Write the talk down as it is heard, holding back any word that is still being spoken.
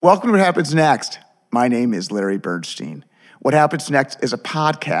Welcome to What Happens Next. My name is Larry Bernstein. What Happens Next is a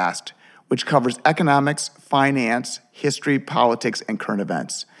podcast which covers economics, finance, history, politics, and current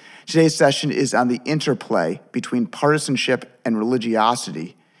events. Today's session is on the interplay between partisanship and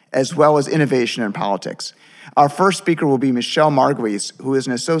religiosity, as well as innovation in politics. Our first speaker will be Michelle Margulies, who is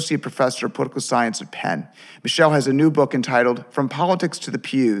an associate professor of political science at Penn. Michelle has a new book entitled From Politics to the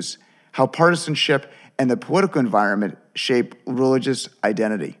Pews: How Partisanship and the Political Environment Shape Religious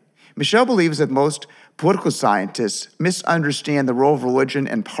Identity. Michelle believes that most political scientists misunderstand the role of religion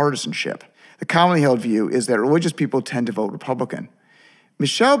and partisanship. The commonly held view is that religious people tend to vote Republican.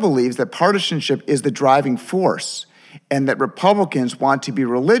 Michelle believes that partisanship is the driving force and that Republicans want to be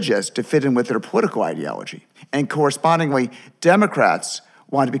religious to fit in with their political ideology. And correspondingly, Democrats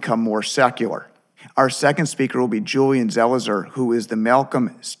want to become more secular. Our second speaker will be Julian Zelizer, who is the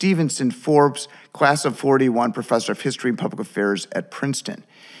Malcolm Stevenson Forbes Class of 41 Professor of History and Public Affairs at Princeton.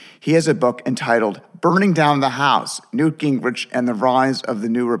 He has a book entitled Burning Down the House: Newt Gingrich and the Rise of the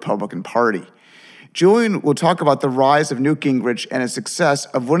New Republican Party. Julian will talk about the rise of Newt Gingrich and his success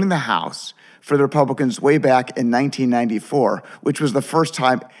of winning the House for the Republicans way back in 1994, which was the first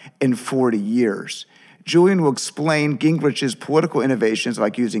time in 40 years. Julian will explain Gingrich's political innovations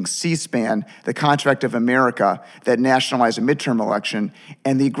like using C-SPAN, the Contract of America that nationalized a midterm election,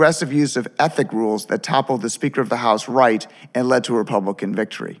 and the aggressive use of ethic rules that toppled the Speaker of the House Wright and led to a Republican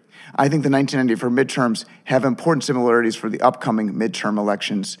victory. I think the 1994 midterms have important similarities for the upcoming midterm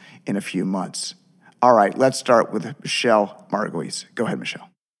elections in a few months. All right, let's start with Michelle Margulies. Go ahead, Michelle.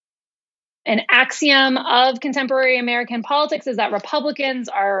 An axiom of contemporary American politics is that Republicans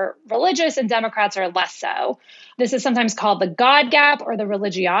are religious and Democrats are less so. This is sometimes called the God gap or the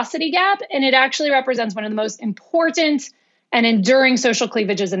religiosity gap, and it actually represents one of the most important and enduring social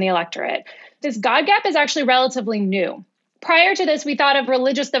cleavages in the electorate. This God gap is actually relatively new. Prior to this, we thought of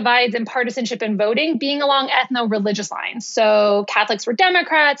religious divides and partisanship in voting being along ethno-religious lines. So Catholics were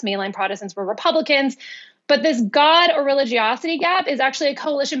Democrats, mainline Protestants were Republicans. But this God or religiosity gap is actually a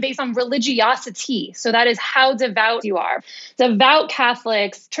coalition based on religiosity. So that is how devout you are. Devout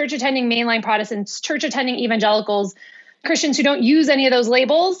Catholics, church-attending mainline Protestants, church-attending evangelicals, Christians who don't use any of those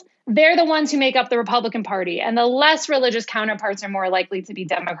labels, they're the ones who make up the Republican Party. And the less religious counterparts are more likely to be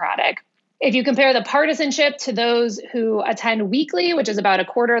Democratic. If you compare the partisanship to those who attend weekly, which is about a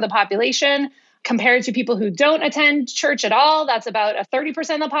quarter of the population, compared to people who don't attend church at all, that's about a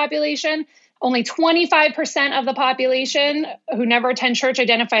 30% of the population. Only 25% of the population who never attend church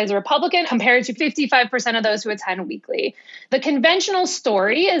identify as a Republican, compared to 55% of those who attend weekly. The conventional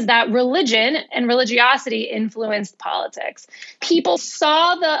story is that religion and religiosity influenced politics. People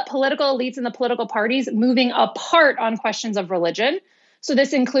saw the political elites and the political parties moving apart on questions of religion. So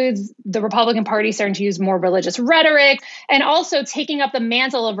this includes the Republican Party starting to use more religious rhetoric and also taking up the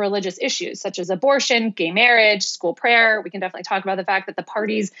mantle of religious issues such as abortion, gay marriage, school prayer. We can definitely talk about the fact that the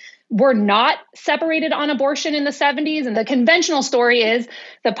parties were not separated on abortion in the 70s. And the conventional story is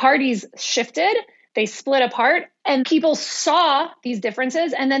the parties shifted, they split apart, and people saw these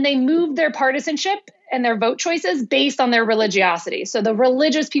differences, and then they moved their partisanship and their vote choices based on their religiosity. So the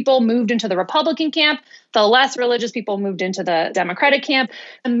religious people moved into the Republican camp, the less religious people moved into the Democratic camp.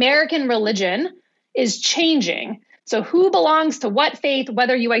 American religion is changing. So who belongs to what faith,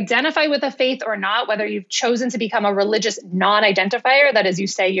 whether you identify with a faith or not, whether you've chosen to become a religious non-identifier, that is, you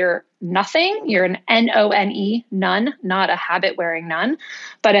say you're nothing, you're an N-O-N-E, none, not a habit-wearing nun,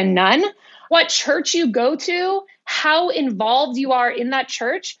 but a nun. What church you go to, how involved you are in that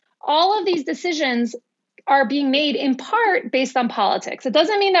church, all of these decisions are being made in part based on politics. It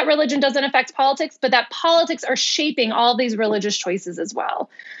doesn't mean that religion doesn't affect politics, but that politics are shaping all these religious choices as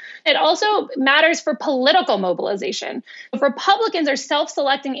well. It also matters for political mobilization. If Republicans are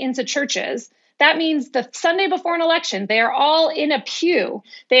self-selecting into churches, that means the Sunday before an election, they are all in a pew.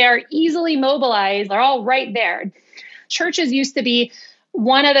 They are easily mobilized. They're all right there. Churches used to be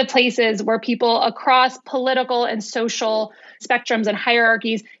one of the places where people across political and social spectrums and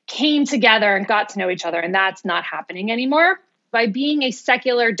hierarchies came together and got to know each other. And that's not happening anymore. By being a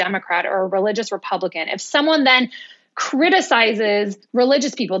secular Democrat or a religious Republican, if someone then criticizes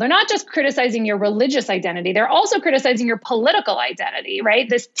religious people, they're not just criticizing your religious identity, they're also criticizing your political identity, right?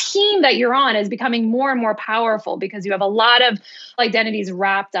 This team that you're on is becoming more and more powerful because you have a lot of identities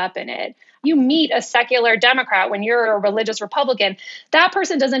wrapped up in it. You meet a secular Democrat when you're a religious Republican, that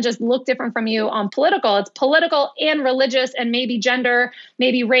person doesn't just look different from you on political, it's political and religious and maybe gender,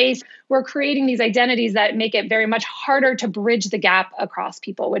 maybe race. We're creating these identities that make it very much harder to bridge the gap across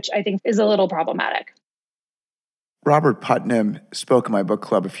people, which I think is a little problematic. Robert Putnam spoke in my book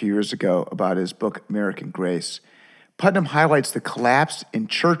club a few years ago about his book, American Grace. Putnam highlights the collapse in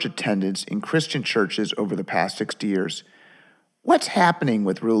church attendance in Christian churches over the past 60 years. What's happening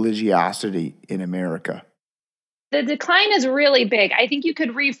with religiosity in America? The decline is really big. I think you could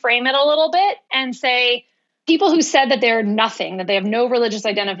reframe it a little bit and say people who said that they're nothing, that they have no religious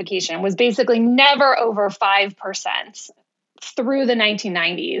identification, was basically never over 5% through the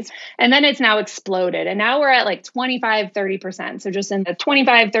 1990s. And then it's now exploded. And now we're at like 25, 30%. So just in the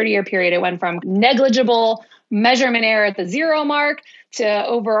 25, 30-year period, it went from negligible measurement error at the 0 mark to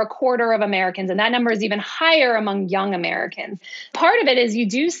over a quarter of Americans. And that number is even higher among young Americans. Part of it is you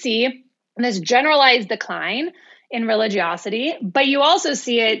do see this generalized decline in religiosity, but you also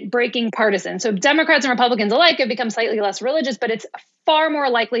see it breaking partisan. So Democrats and Republicans alike have become slightly less religious, but it's far more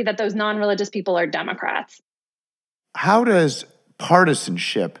likely that those non-religious people are Democrats. How does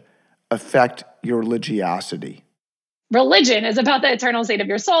partisanship affect your religiosity? Religion is about the eternal state of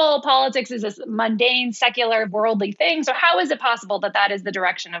your soul. Politics is this mundane, secular, worldly thing. So how is it possible that that is the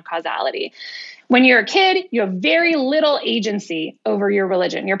direction of causality? When you're a kid, you have very little agency over your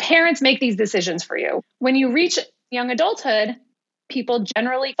religion. Your parents make these decisions for you. When you reach young adulthood, people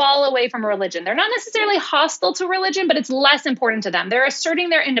generally fall away from religion. They're not necessarily hostile to religion, but it's less important to them. They're asserting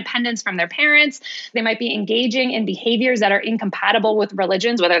their independence from their parents. They might be engaging in behaviors that are incompatible with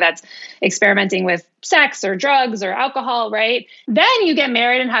religions, whether that's experimenting with sex or drugs or alcohol, right? Then you get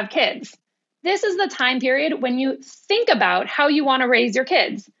married and have kids. This is the time period when you think about how you want to raise your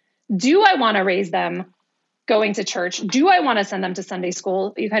kids. Do I want to raise them going to church? Do I want to send them to Sunday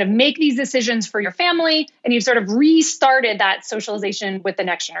school? You kind of make these decisions for your family, and you've sort of restarted that socialization with the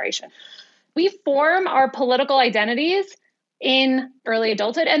next generation. We form our political identities in early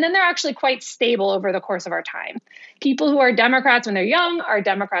adulthood, and then they're actually quite stable over the course of our time. People who are Democrats when they're young are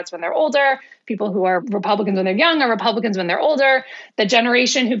Democrats when they're older. People who are Republicans when they're young are Republicans when they're older. The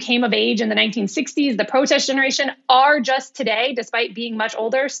generation who came of age in the 1960s, the protest generation, are just today, despite being much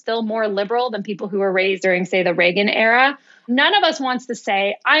older, still more liberal than people who were raised during, say, the Reagan era. None of us wants to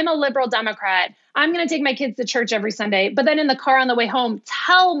say, I'm a liberal Democrat. I'm going to take my kids to church every Sunday, but then in the car on the way home,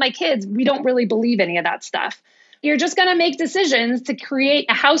 tell my kids we don't really believe any of that stuff. You're just going to make decisions to create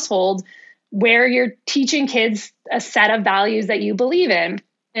a household where you're teaching kids a set of values that you believe in.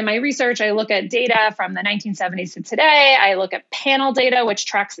 In my research, I look at data from the 1970s to today. I look at panel data, which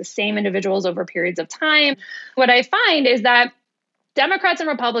tracks the same individuals over periods of time. What I find is that Democrats and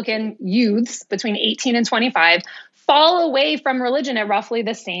Republican youths between 18 and 25 fall away from religion at roughly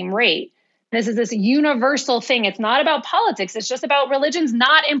the same rate. This is this universal thing. It's not about politics. It's just about religion's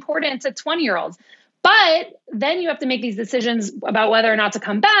not important to 20-year-olds. But then you have to make these decisions about whether or not to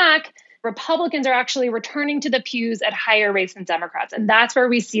come back. Republicans are actually returning to the pews at higher rates than Democrats. And that's where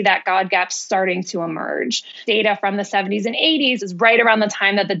we see that God gap starting to emerge. Data from the 70s and 80s is right around the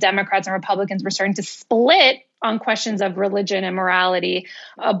time that the Democrats and Republicans were starting to split on questions of religion and morality,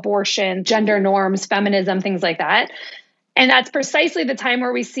 abortion, gender norms, feminism, things like that. And that's precisely the time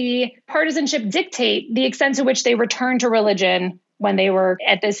where we see partisanship dictate the extent to which they return to religion when they were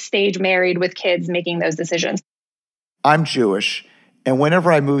at this stage married with kids making those decisions. I'm Jewish, and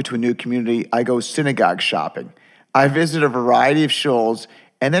whenever I move to a new community, I go synagogue shopping. I visit a variety of shuls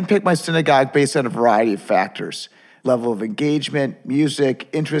and then pick my synagogue based on a variety of factors: level of engagement, music,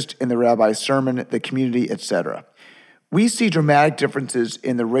 interest in the rabbi's sermon, the community, etc. We see dramatic differences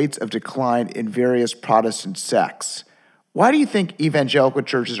in the rates of decline in various Protestant sects. Why do you think evangelical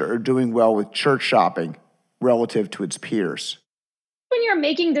churches are doing well with church shopping relative to its peers? When you're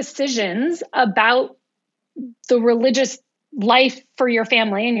making decisions about the religious life for your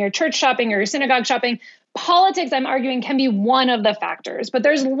family and your church shopping or your synagogue shopping, politics, I'm arguing, can be one of the factors, but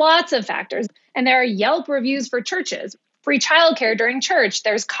there's lots of factors. And there are Yelp reviews for churches, free childcare during church,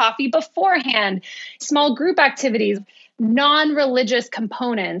 there's coffee beforehand, small group activities, non-religious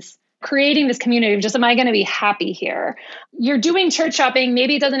components, creating this community of just, am I going to be happy here? You're doing church shopping.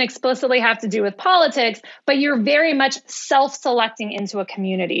 Maybe it doesn't explicitly have to do with politics, but you're very much self-selecting into a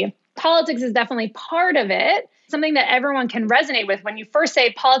community. Politics is definitely part of it, something that everyone can resonate with. When you first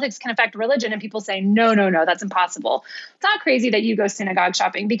say politics can affect religion and people say, no, that's impossible. It's not crazy that you go synagogue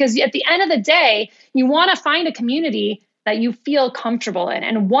shopping, because at the end of the day, you want to find a community that you feel comfortable in.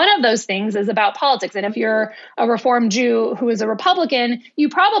 And one of those things is about politics. And if you're a Reformed Jew who is a Republican, you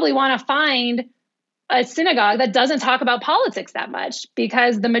probably want to find a synagogue that doesn't talk about politics that much,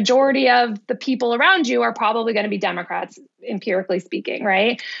 because the majority of the people around you are probably going to be Democrats, empirically speaking,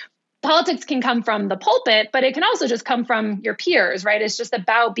 right? Politics can come from the pulpit, but it can also just come from your peers, right? It's just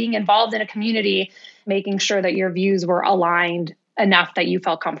about being involved in a community, making sure that your views were aligned enough that you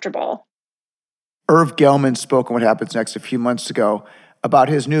felt comfortable. Irv Gelman spoke on What Happens Next a few months ago about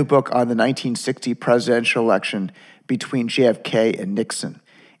his new book on the 1960 presidential election between JFK and Nixon.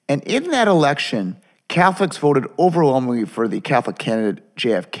 And in that election, Catholics voted overwhelmingly for the Catholic candidate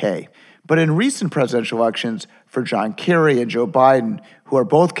JFK. But in recent presidential elections for John Kerry and Joe Biden, who are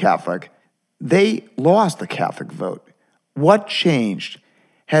both Catholic, they lost the Catholic vote. What changed?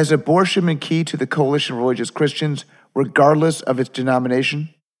 Has abortion been key to the coalition of religious Christians, regardless of its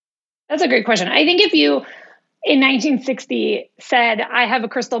denomination? That's a great question. I think if you, in 1960, said, I have a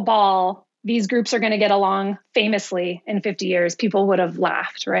crystal ball, these groups are going to get along famously in 50 years, people would have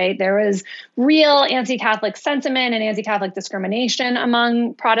laughed, right? There was real anti-Catholic sentiment and anti-Catholic discrimination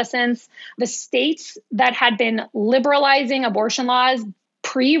among Protestants. The states that had been liberalizing abortion laws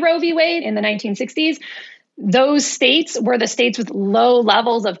pre-Roe v. Wade in the 1960s, those states were the states with low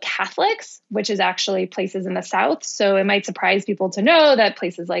levels of Catholics, which is actually places in the South. So it might surprise people to know that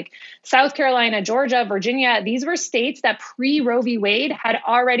places like South Carolina, Georgia, Virginia, these were states that pre-Roe v. Wade had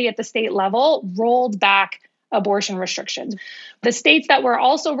already at the state level rolled back abortion restrictions. The states that were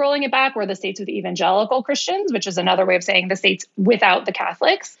also rolling it back were the states with evangelical Christians, which is another way of saying the states without the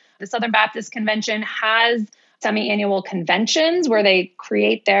Catholics. The Southern Baptist Convention has semi-annual conventions where they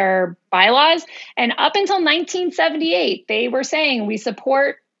create their bylaws. And up until 1978, they were saying, we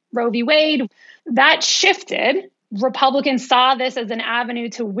support Roe v. Wade. That shifted. Republicans saw this as an avenue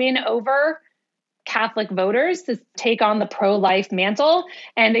to win over Catholic voters, to take on the pro-life mantle.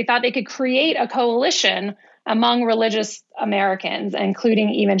 And they thought they could create a coalition among religious Americans,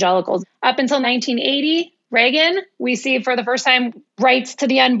 including evangelicals. Up until 1980, Reagan, we see for the first time rights to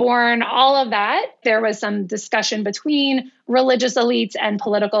the unborn, all of that. There was some discussion between religious elites and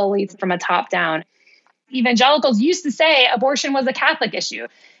political elites from a top down. Evangelicals used to say abortion was a Catholic issue,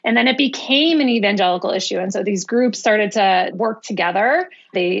 and then it became an evangelical issue. And so these groups started to work together.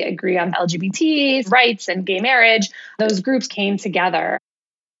 They agree on LGBT rights and gay marriage. Those groups came together.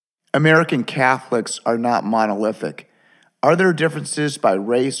 American Catholics are not monolithic. Are there differences by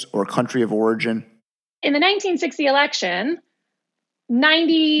race or country of origin? In the 1960 election,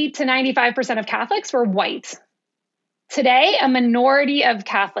 90 to 95% of Catholics were white. Today, a minority of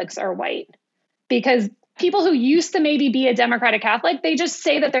Catholics are white because people who used to maybe be a Democratic Catholic, they just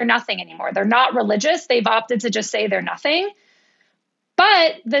say that they're nothing anymore. They're not religious. They've opted to just say they're nothing.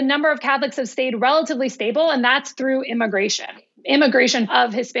 But the number of Catholics have stayed relatively stable, and that's through immigration. Immigration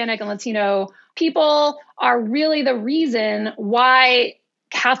of Hispanic and Latino people are really the reason why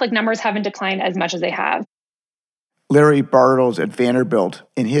Catholic numbers haven't declined as much as they have. Larry Bartels at Vanderbilt,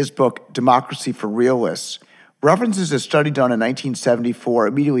 in his book, Democracy for Realists, references a study done in 1974,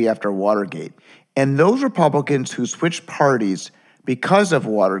 immediately after Watergate. And those Republicans who switched parties because of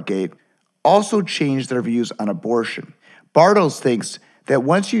Watergate also changed their views on abortion. Bartels thinks that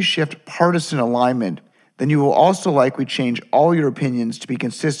once you shift partisan alignment, then you will also likely change all your opinions to be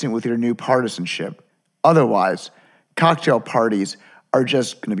consistent with your new partisanship. Otherwise, cocktail parties are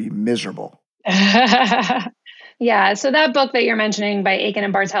just going to be miserable. Yeah, so that book that you're mentioning by Aiken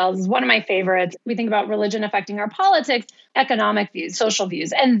and Bartels is one of my favorites. We think about religion affecting our politics, economic views, social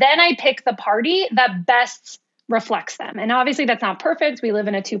views, and then I pick the party that best reflects them. And obviously that's not perfect. We live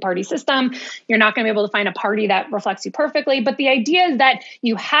in a two-party system. You're not going to be able to find a party that reflects you perfectly. But the idea is that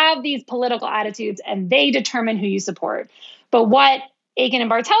you have these political attitudes and they determine who you support. But what Aiken and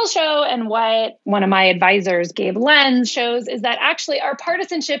Bartels show, and what one of my advisors, Gabe Lenz, shows, is that actually our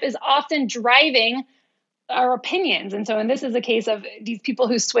partisanship is often driving our opinions. And so, and this is a case of these people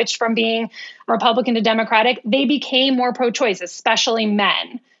who switched from being Republican to Democratic, they became more pro-choice, especially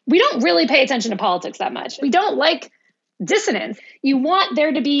men. We don't really pay attention to politics that much. We don't like dissonance. You want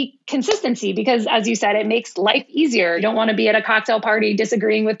there to be consistency because, as you said, it makes life easier. You don't want to be at a cocktail party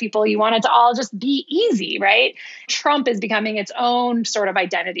disagreeing with people. You want it to all just be easy, right? Trump is becoming its own sort of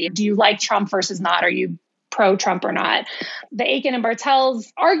identity. Do you like Trump versus not? Are you pro-Trump or not? The Aiken and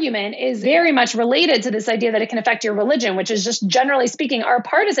Bartels argument is very much related to this idea that it can affect your religion, which is just generally speaking, our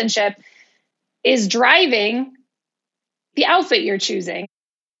partisanship is driving the outfit you're choosing.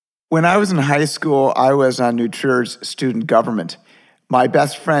 When I was in high school, I was on New Trier's student government. My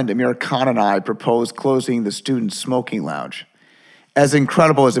best friend, Amir Khan, and I proposed closing the student smoking lounge. As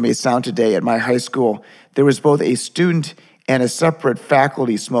incredible as it may sound today, at my high school, there was both a student and a separate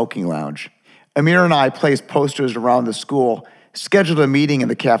faculty smoking lounge. Amir and I placed posters around the school, scheduled a meeting in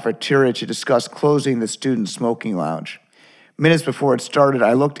the cafeteria to discuss closing the student smoking lounge. Minutes before it started,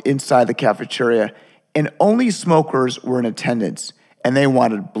 I looked inside the cafeteria, and only smokers were in attendance, and they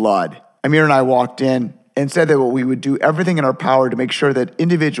wanted blood. Amir and I walked in and said that we would do everything in our power to make sure that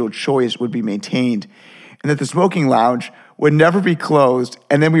individual choice would be maintained and that the smoking lounge would never be closed,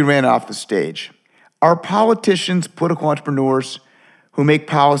 and then we ran off the stage. Are politicians political entrepreneurs who make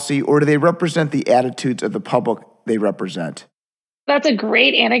policy, or do they represent the attitudes of the public they represent? That's a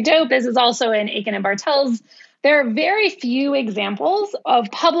great anecdote. This is also in Akin and Bartels. There are very few examples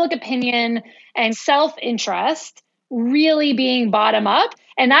of public opinion and self-interest really being bottom up.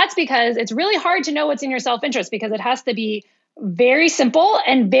 And that's because it's really hard to know what's in your self-interest because it has to be very simple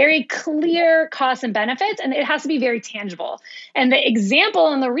and very clear costs and benefits, and it has to be very tangible. And the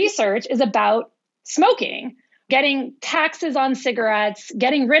example in the research is about smoking, getting taxes on cigarettes,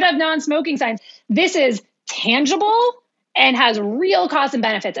 getting rid of non-smoking signs. This is tangible and has real costs and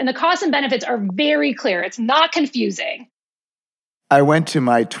benefits. And the costs and benefits are very clear. It's not confusing. I went to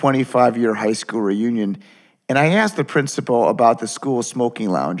my 25-year high school reunion, and I asked the principal about the school smoking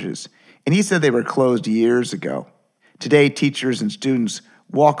lounges, and he said they were closed years ago. Today, teachers and students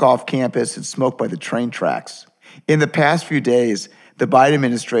walk off campus and smoke by the train tracks. In the past few days, the Biden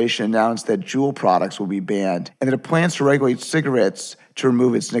administration announced that Juul products will be banned and that it plans to regulate cigarettes to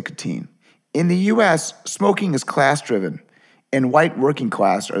remove its nicotine. In the U.S., smoking is class-driven, and white working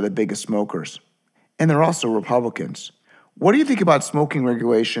class are the biggest smokers. And they're also Republicans. What do you think about smoking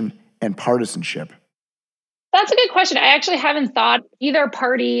regulation and partisanship? That's a good question. I actually haven't thought either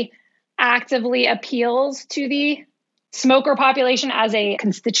party actively appeals to the smoker population as a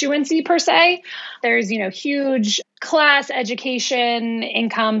constituency per se. There's, huge class, education,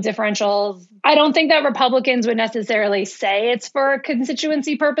 income differentials. I don't think that Republicans would necessarily say it's for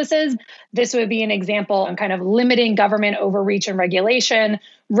constituency purposes. This would be an example of kind of limiting government overreach and regulation,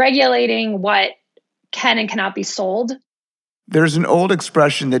 regulating what can and cannot be sold. There's an old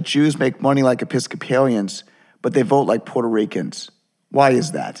expression that Jews make money like Episcopalians, but they vote like Puerto Ricans. Why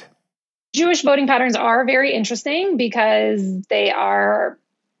is that? Jewish voting patterns are very interesting because they are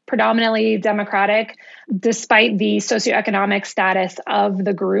predominantly Democratic, despite the socioeconomic status of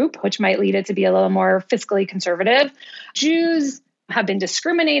the group, which might lead it to be a little more fiscally conservative. Jews have been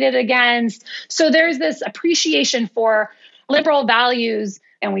discriminated against. So there's this appreciation for liberal values,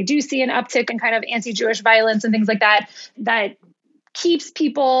 and we do see an uptick in kind of anti-Jewish violence and things like that, that keeps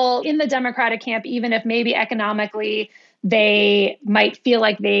people in the Democratic camp, even if maybe economically they might feel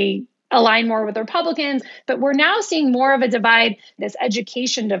like they align more with Republicans. But we're now seeing more of a divide, this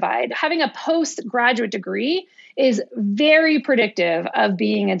education divide. Having a postgraduate degree is very predictive of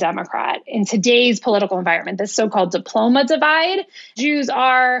being a Democrat in today's political environment, this so-called diploma divide. Jews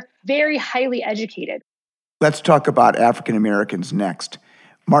are very highly educated. Let's talk about African Americans next.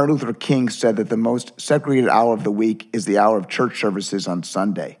 Martin Luther King said that the most segregated hour of the week is the hour of church services on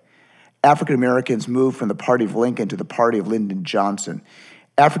Sunday. African Americans moved from the party of Lincoln to the party of Lyndon Johnson.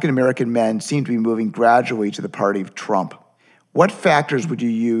 African American men seem to be moving gradually to the party of Trump. What factors would you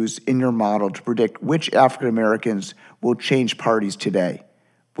use in your model to predict which African Americans will change parties today?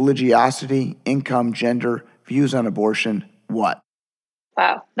 Religiosity, income, gender, views on abortion, what?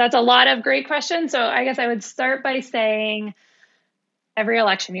 Wow, that's a lot of great questions. So I guess I would start by saying every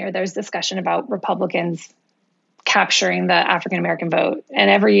election year, there's discussion about Republicans capturing the African American vote. And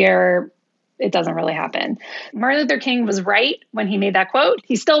every year, it doesn't really happen. Martin Luther King was right when he made that quote.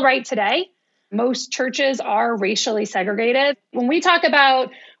 He's still right today. Most churches are racially segregated. When we talk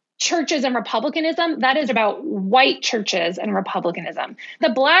about churches and republicanism, that is about white churches and republicanism. The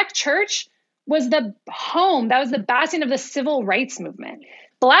Black church was the home, that was the bastion of the civil rights movement.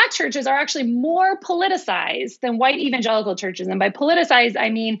 Black churches are actually more politicized than white evangelical churches. And by politicized, I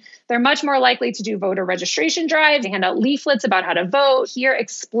mean they're much more likely to do voter registration drives, hand out leaflets about how to vote, hear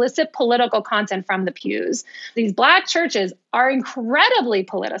explicit political content from the pews. These Black churches are incredibly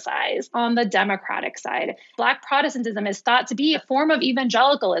politicized on the Democratic side. Black Protestantism is thought to be a form of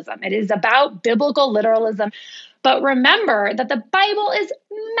evangelicalism. It is about biblical literalism. But remember that the Bible is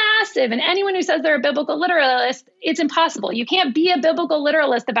massive, and anyone who says they're a biblical literalist, it's impossible. You can't be a biblical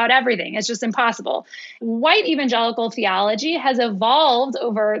literalist about everything. It's just impossible. White evangelical theology has evolved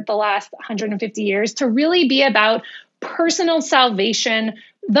over the last 150 years to really be about personal salvation.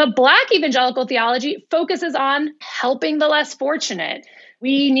 The Black evangelical theology focuses on helping the less fortunate.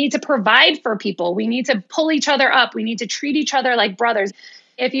 We need to provide for people. We need to pull each other up. We need to treat each other like brothers.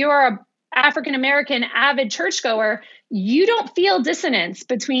 If you are a African-American avid churchgoer, you don't feel dissonance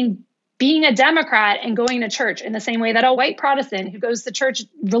between being a Democrat and going to church in the same way that a white Protestant who goes to church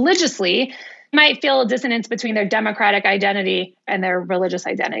religiously might feel a dissonance between their Democratic identity and their religious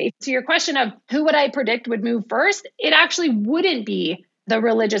identity. To your question of who would I predict would move first, it actually wouldn't be the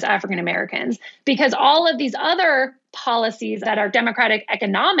religious African-Americans, because all of these other policies that are democratic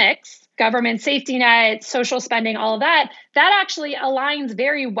economics, government safety net, social spending, all of that actually aligns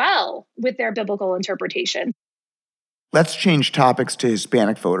very well with their biblical interpretation. Let's change topics to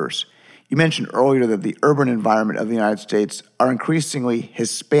Hispanic voters. You mentioned earlier that the urban environment of the United States are increasingly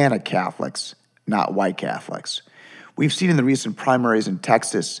Hispanic Catholics, not white Catholics. we've seen in the recent primaries in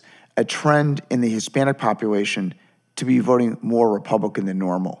Texas a trend in the Hispanic population to be voting more Republican than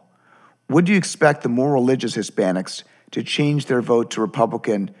normal. Would you expect the more religious Hispanics to change their vote to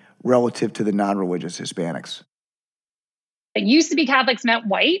Republican relative to the non-religious Hispanics? It used to be Catholics meant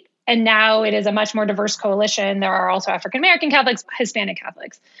white, and now it is a much more diverse coalition. There are also African-American Catholics, Hispanic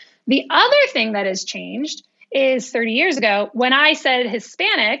Catholics. The other thing that has changed is 30 years ago, when I said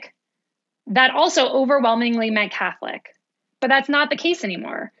Hispanic, that also overwhelmingly meant Catholic. But that's not the case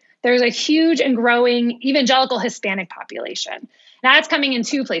anymore. There's a huge and growing evangelical Hispanic population. That's coming in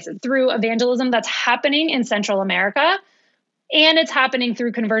two places: through evangelism that's happening in Central America, and it's happening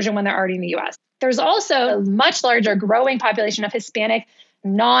through conversion when they're already in the US. There's also a much larger growing population of Hispanic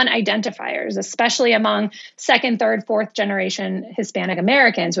non-identifiers, especially among second, third, fourth generation Hispanic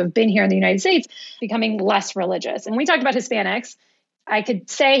Americans who have been here in the United States, becoming less religious. And we talked about Hispanics. I could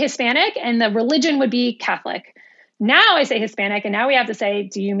say Hispanic and the religion would be Catholic. Now I say Hispanic, and now we have to say,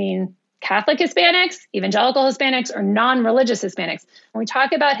 do you mean Catholic Hispanics, evangelical Hispanics, or non-religious Hispanics? When we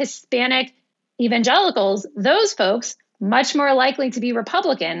talk about Hispanic evangelicals, those folks much more likely to be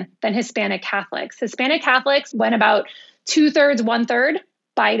Republican than Hispanic Catholics. Hispanic Catholics went about 2/3, 1/3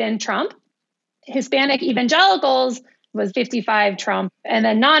 Biden, Trump. Hispanic evangelicals was 55 Trump, and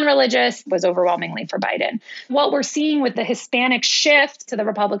then non-religious was overwhelmingly for Biden. What we're seeing with the Hispanic shift to the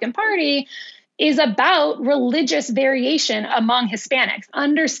Republican Party is about religious variation among Hispanics,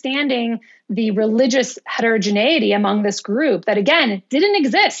 understanding the religious heterogeneity among this group that, again, didn't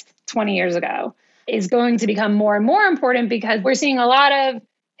exist 20 years ago, is going to become more and more important because we're seeing a lot of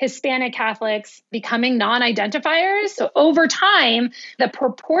Hispanic Catholics becoming non-identifiers. So over time, the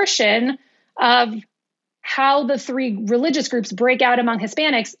proportion of how the three religious groups break out among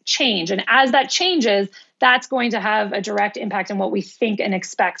Hispanics change. And as that changes, that's going to have a direct impact on what we think and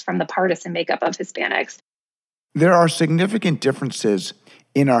expect from the partisan makeup of Hispanics. There are significant differences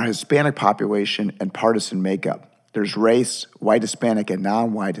in our Hispanic population and partisan makeup. There's race, white Hispanic, and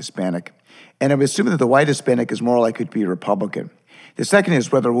non-white Hispanic. And I'm assuming that the white Hispanic is more likely to be Republican. The second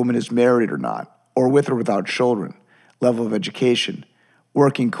is whether a woman is married or not, or with or without children, level of education,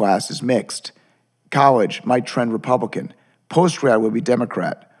 working class is mixed, college might trend Republican, post-grad will be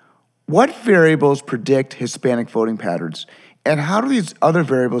Democrat. What variables predict Hispanic voting patterns, and how do these other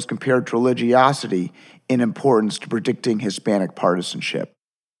variables compare to religiosity in importance to predicting Hispanic partisanship?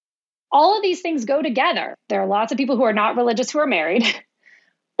 All of these things go together. There are lots of people who are not religious who are married,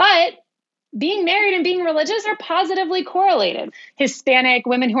 but being married and being religious are positively correlated. Hispanic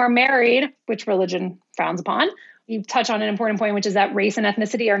women who are married, which religion frowns upon, you touch on an important point, which is that race and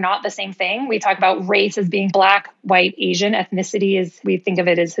ethnicity are not the same thing. We talk about race as being Black, white, Asian. Ethnicity is, we think of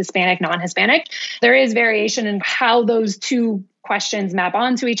it as Hispanic, non-Hispanic. There is variation in how those two questions map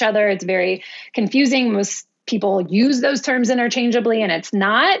onto each other. It's very confusing. Most people use those terms interchangeably, and it's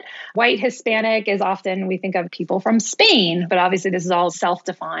not. White Hispanic is often, we think of people from Spain, but obviously this is all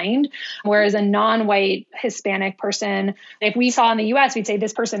self-defined. Whereas a non-white Hispanic person, if we saw in the US, we'd say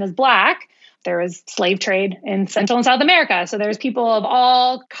this person is Black. There was slave trade in Central and South America. So there's people of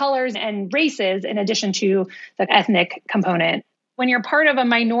all colors and races in addition to the ethnic component. When you're part of a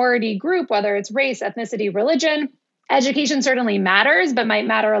minority group, whether it's race, ethnicity, religion, education certainly matters, but might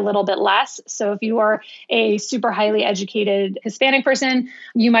matter a little bit less. So if you are a super highly educated Hispanic person,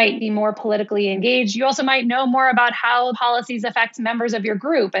 you might be more politically engaged. You also might know more about how policies affect members of your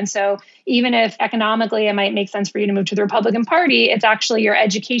group. And so even if economically it might make sense for you to move to the Republican Party, it's actually your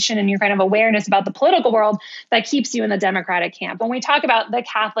education and your kind of awareness about the political world that keeps you in the Democratic camp. When we talk about the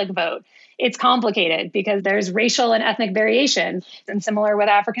Catholic vote, it's complicated because there's racial and ethnic variation. And similar with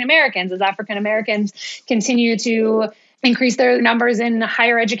African Americans, as African Americans continue to increase their numbers in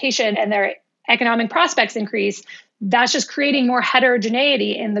higher education and their economic prospects increase, that's just creating more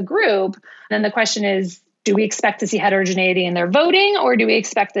heterogeneity in the group. And the question is, do we expect to see heterogeneity in their voting, or do we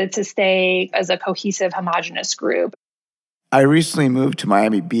expect it to stay as a cohesive, homogenous group? I recently moved to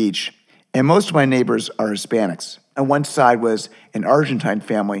Miami Beach, and most of my neighbors are Hispanics. On one side was an Argentine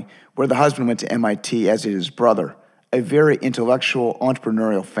family where the husband went to MIT, as did his brother, a very intellectual,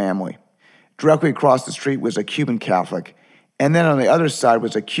 entrepreneurial family. Directly across the street was a Cuban Catholic, and then on the other side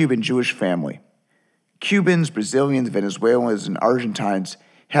was a Cuban Jewish family. Cubans, Brazilians, Venezuelans, and Argentines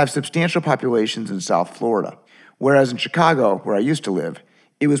have substantial populations in South Florida, whereas in Chicago, where I used to live,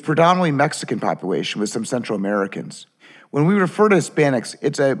 it was predominantly Mexican population with some Central Americans. When we refer to Hispanics,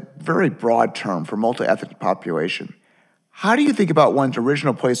 it's a very broad term for multi-ethnic population. How do you think about one's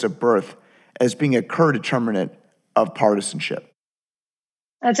original place of birth as being a core determinant of partisanship?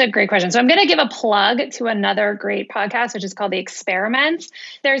 That's a great question. So I'm going to give a plug to another great podcast, which is called The Experiments.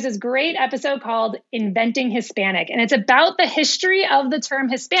 There's this great episode called Inventing Hispanic, and it's about the history of the term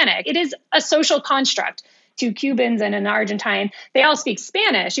Hispanic. It is a social construct. Two Cubans and an Argentine, they all speak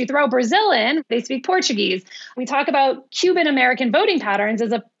Spanish. You throw Brazil in, they speak Portuguese. We talk about Cuban American voting patterns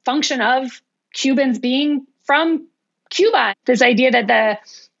as a function of Cubans being from Cuba. This idea that the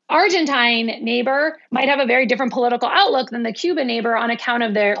Argentine neighbor might have a very different political outlook than the Cuban neighbor on account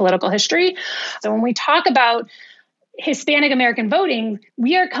of their political history. So when we talk about Hispanic American voting,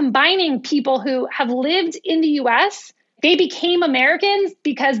 we are combining people who have lived in the US. They became Americans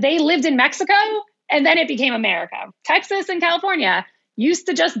because they lived in Mexico, and then it became America. Texas and California used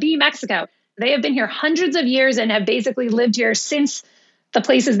to just be Mexico. They have been here hundreds of years and have basically lived here since the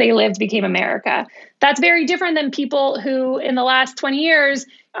places they lived became America. That's very different than people who in the last 20 years,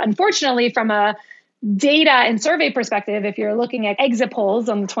 unfortunately, from a data and survey perspective, if you're looking at exit polls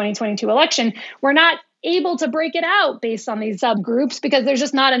on the 2022 election, we're not able to break it out based on these subgroups because there's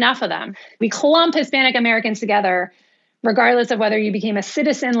just not enough of them. We clump Hispanic Americans together, regardless of whether you became a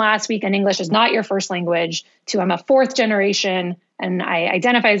citizen last week and English is not your first language, to I'm a fourth generation and I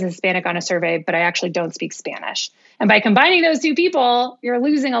identify as Hispanic on a survey, but I actually don't speak Spanish. And by combining those two people, you're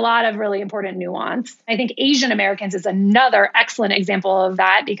losing a lot of really important nuance. I think Asian Americans is another excellent example of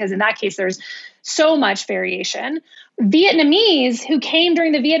that because in that case, there's so much variation. Vietnamese who came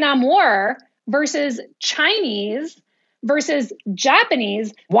during the Vietnam War versus Chinese versus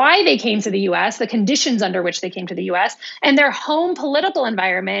Japanese, why they came to the US, the conditions under which they came to the US, and their home political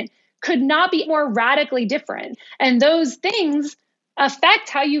environment could not be more radically different. And those things affect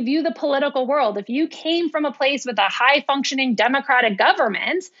how you view the political world. If you came from a place with a high functioning democratic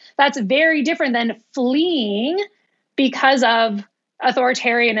government, that's very different than fleeing because of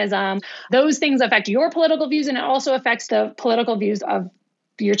authoritarianism. Those things affect your political views, and it also affects the political views of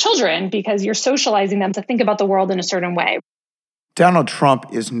your children because you're socializing them to think about the world in a certain way. Donald Trump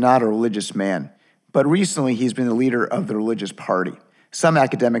is not a religious man, but recently he's been the leader of the religious party. Some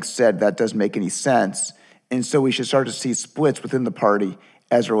academics said that doesn't make any sense, and so we should start to see splits within the party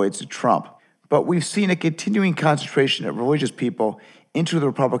as it relates to Trump. But we've seen a continuing concentration of religious people into the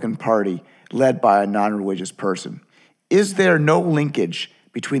Republican Party led by a non-religious person. Is there no linkage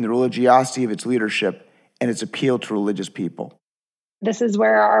between the religiosity of its leadership and its appeal to religious people? This is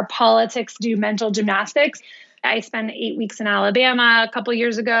where our politics do mental gymnastics. I spent 8 weeks in Alabama a couple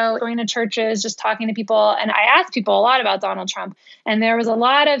years ago, going to churches, just talking to people. And I asked people a lot about Donald Trump. And there was a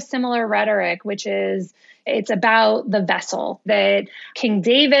lot of similar rhetoric, which is it's about the vessel, that King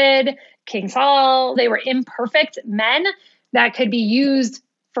David, King Saul, they were imperfect men that could be used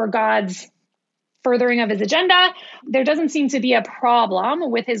for God's furthering of his agenda. There doesn't seem to be a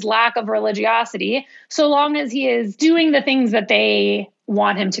problem with his lack of religiosity, so long as he is doing the things that they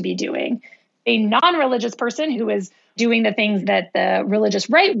want him to be doing. A non-religious person who is doing the things that the religious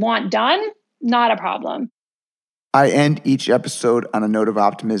right want done, not a problem. I end each episode on a note of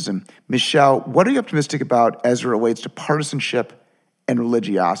optimism. Michelle, what are you optimistic about as it relates to partisanship and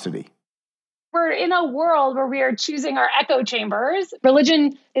religiosity? We're in a world where we are choosing our echo chambers.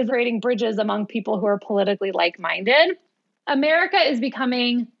 Religion is creating bridges among people who are politically like-minded. America is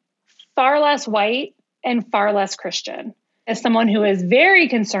becoming far less white and far less Christian. As someone who is very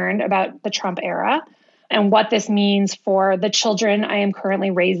concerned about the Trump era and what this means for the children I am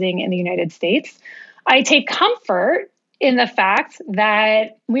currently raising in the United States, I take comfort in the fact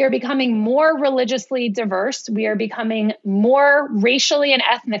that we are becoming more religiously diverse. We are becoming more racially and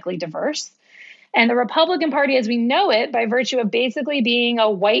ethnically diverse. And the Republican Party, as we know it, by virtue of basically being a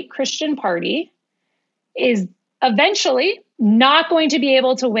white Christian party, is eventually not going to be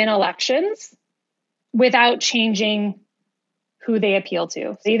able to win elections without changing who they appeal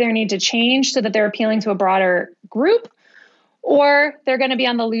to. They either need to change so that they're appealing to a broader group, or they're going to be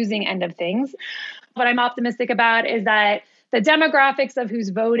on the losing end of things. What I'm optimistic about is that the demographics of who's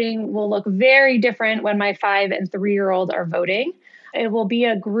voting will look very different when my 5 and 3-year-old are voting. It will be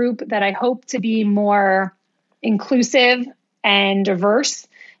a group that I hope to be more inclusive and diverse,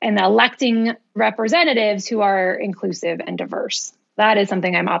 and electing representatives who are inclusive and diverse. That is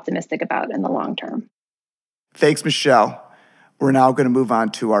something I'm optimistic about in the long term. Thanks, Michelle. We're now going to move on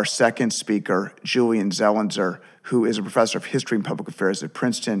to our second speaker, Julian Zelenzer, who is a professor of history and public affairs at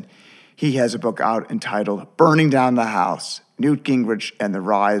Princeton. He has a book out entitled Burning Down the House, Newt Gingrich and the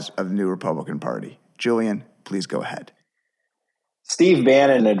Rise of the New Republican Party. Julian, please go ahead. Steve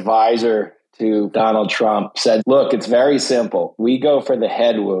Bannon, advisor to Donald Trump, said, look, it's very simple. We go for the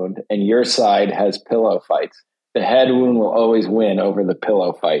head wound and your side has pillow fights. The head wound will always win over the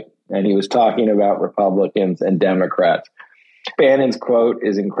pillow fight. And he was talking about Republicans and Democrats. Bannon's quote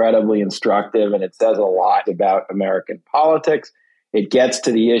is incredibly instructive, and it says a lot about American politics. It gets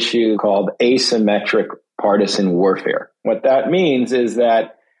to the issue called asymmetric partisan warfare. What that means is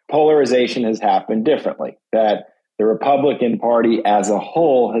that polarization has happened differently, that the Republican Party as a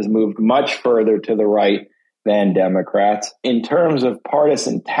whole has moved much further to the right than Democrats. In terms of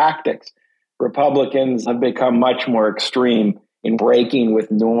partisan tactics, Republicans have become much more extreme in breaking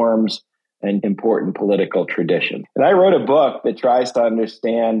with norms and important political traditions. And I wrote a book that tries to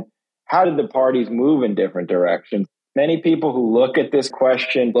understand how did the parties move in different directions. Many people who look at this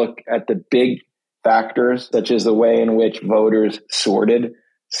question look at the big factors, such as the way in which voters sorted.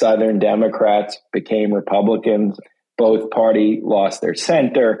 Southern Democrats became Republicans. Both parties lost their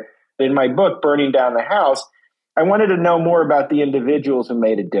center. In my book, Burning Down the House, I wanted to know more about the individuals who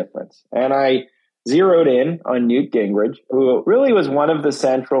made a difference. And I zeroed in on Newt Gingrich, who really was one of the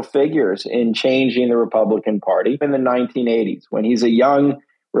central figures in changing the Republican Party in the 1980s. When he's a young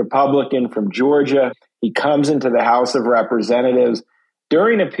Republican from Georgia, he comes into the House of Representatives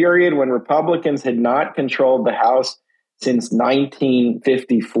during a period when Republicans had not controlled the House since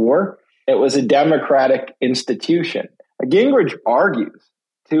 1954. It was a Democratic institution. Gingrich argues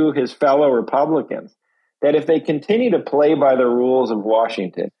to his fellow Republicans that if they continue to play by the rules of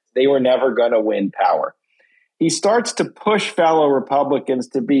Washington, they were never going to win power. He starts to push fellow Republicans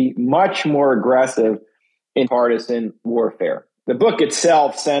to be much more aggressive in partisan warfare. The book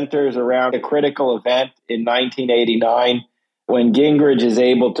itself centers around a critical event in 1989 when Gingrich is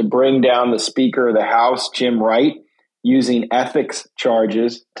able to bring down the Speaker of the House, Jim Wright, using ethics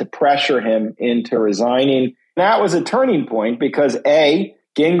charges to pressure him into resigning. That was a turning point because A,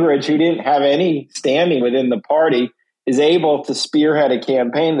 Gingrich, who didn't have any standing within the party, is able to spearhead a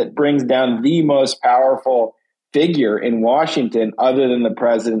campaign that brings down the most powerful figure in Washington other than the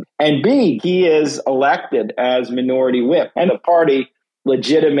president. And B, he is elected as minority whip, and the party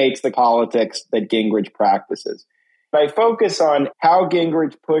legitimates the politics that Gingrich practices. I focus on how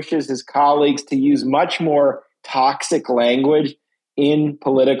Gingrich pushes his colleagues to use much more toxic language in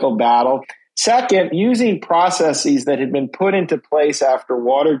political battle. Second, using processes that had been put into place after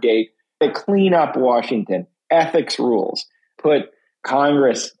Watergate to clean up Washington, ethics rules, put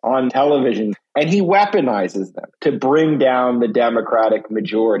Congress on television, and he weaponizes them to bring down the Democratic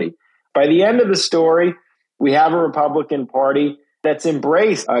majority. By the end of the story, we have a Republican Party that's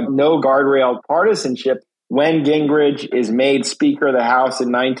embraced a no guardrail partisanship. When Gingrich is made Speaker of the House in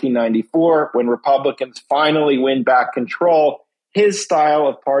 1994, when Republicans finally win back control, his style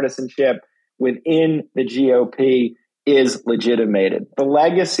of partisanship within the GOP is legitimated. The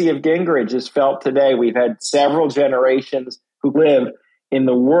legacy of Gingrich is felt today. We've had several generations who live in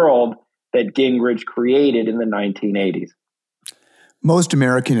the world that Gingrich created in the 1980s. Most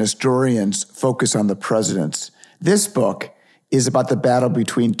American historians focus on the presidents. This book is about the battle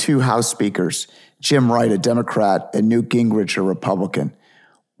between two House speakers, Jim Wright, a Democrat, and Newt Gingrich, a Republican.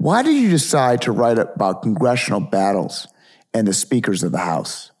 Why did you decide to write about congressional battles and the speakers of the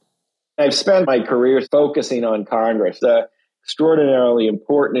House? I've spent my career focusing on Congress, the extraordinarily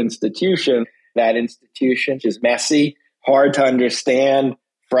important institution. That institution is messy, hard to understand,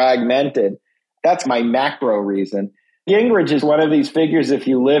 fragmented. That's my macro reason. Gingrich is one of these figures, if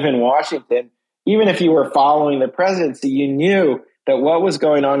you live in Washington, even if you were following the presidency, you knew that what was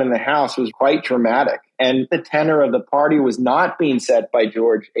going on in the House was quite dramatic. And the tenor of the party was not being set by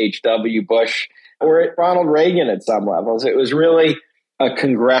George H.W. Bush or Ronald Reagan at some levels. It was really a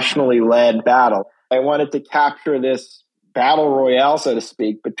congressionally led battle. I wanted to capture this battle royale, so to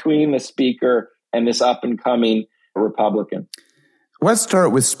speak, between the speaker and this up-and-coming Republican. Let's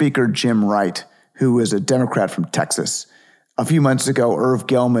start with Speaker Jim Wright, who is a Democrat from Texas. A few months ago, Irv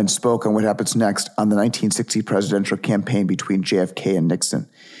Gelman spoke on what happens next on the 1960 presidential campaign between JFK and Nixon.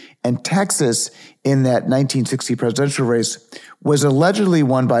 And Texas, in that 1960 presidential race, was allegedly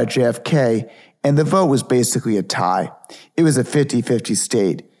won by JFK, and the vote was basically a tie. It was a 50-50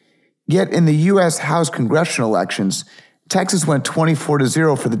 state. Yet in the U.S. House congressional elections, Texas went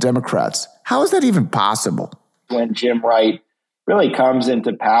 24-0 for the Democrats. How is that even possible? When Jim Wright really comes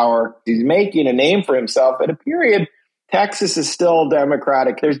into power, he's making a name for himself at a period Texas is still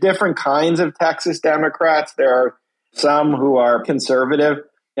Democratic. There's different kinds of Texas Democrats. There are some who are conservative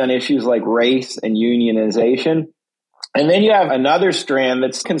on issues like race and unionization. And then you have another strand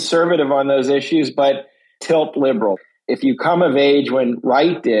that's conservative on those issues, but tilt liberal. If you come of age when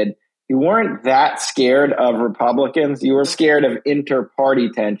Wright did, you weren't that scared of Republicans. You were scared of inter-party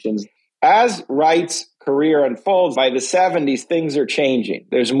tensions. As Wright's career unfolds, by the 70s, things are changing.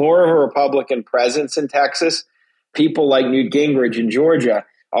 There's more of a Republican presence in Texas. People like Newt Gingrich in Georgia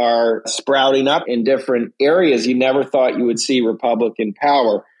are sprouting up in different areas you never thought you would see Republican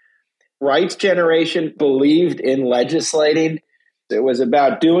power. Wright's generation believed in legislating. It was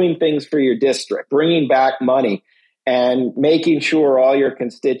about doing things for your district, bringing back money, and making sure all your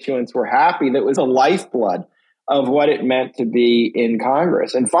constituents were happy. That was the lifeblood of what it meant to be in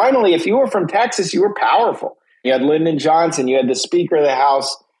Congress. And finally, if you were from Texas, you were powerful. You had Lyndon Johnson, you had the Speaker of the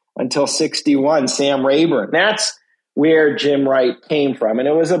House until 61, Sam Rayburn. That's where Jim Wright came from. And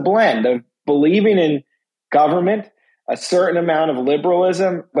it was a blend of believing in government, a certain amount of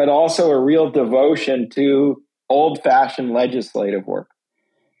liberalism, but also a real devotion to old-fashioned legislative work.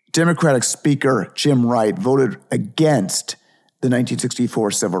 Democratic Speaker Jim Wright voted against the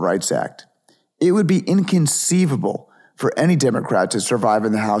 1964 Civil Rights Act. It would be inconceivable for any Democrat to survive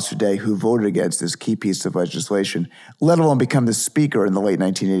in the House today who voted against this key piece of legislation, let alone become the Speaker in the late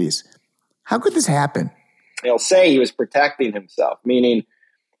 1980s. How could this happen? They'll say he was protecting himself, meaning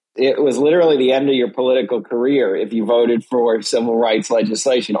it was literally the end of your political career if you voted for civil rights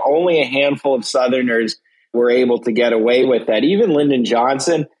legislation. Only a handful of Southerners were able to get away with that. Even Lyndon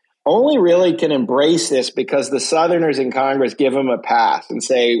Johnson only really can embrace this because the Southerners in Congress give him a pass and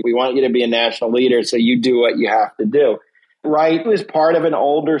say, we want you to be a national leader, so you do what you have to do. Wright was part of an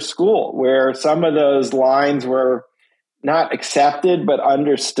older school where some of those lines were not accepted but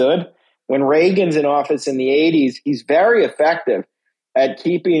understood. When Reagan's in office in the 80s, he's very effective at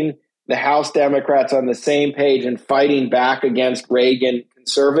keeping the House Democrats on the same page and fighting back against Reagan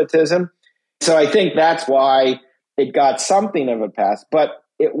conservatism. So I think that's why it got something of a pass. But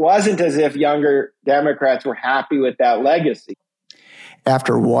it wasn't as if younger Democrats were happy with that legacy.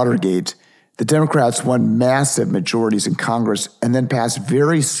 After Watergate, the Democrats won massive majorities in Congress and then passed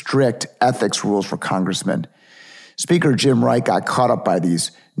very strict ethics rules for congressmen. Speaker Jim Wright got caught up by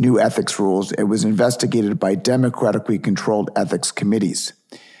these new ethics rules and was investigated by democratically controlled ethics committees.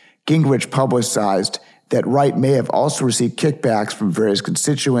 Gingrich publicized that Wright may have also received kickbacks from various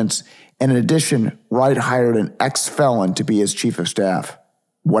constituents, and in addition, Wright hired an ex-felon to be his chief of staff.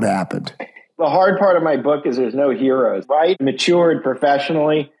 What happened? The hard part of my book is there's no heroes. Wright matured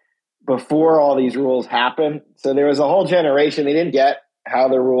professionally before all these rules happened. So there was a whole generation, they didn't get how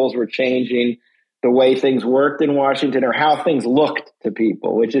the rules were changing, the way things worked in Washington, or how things looked to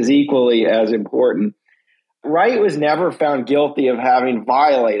people, which is equally as important. Wright was never found guilty of having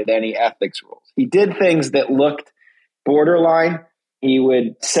violated any ethics rules. He did things that looked borderline. He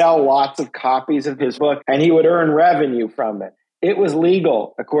would sell lots of copies of his book, and he would earn revenue from it. It was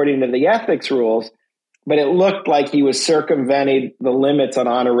legal according to the ethics rules, but it looked like he was circumventing the limits on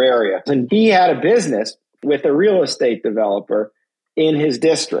honoraria. And he had a business with a real estate developer in his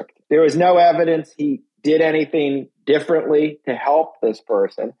district. There was no evidence he did anything differently to help this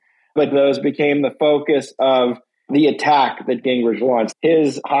person, but those became the focus of the attack that Gingrich launched.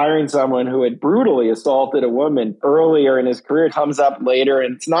 His hiring someone who had brutally assaulted a woman earlier in his career comes up later,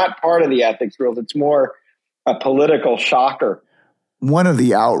 and it's not part of the ethics rules. It's more a political shocker. One of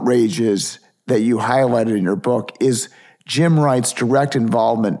the outrages that you highlighted in your book is Jim Wright's direct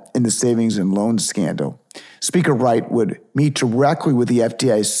involvement in the savings and loans scandal. Speaker Wright would meet directly with the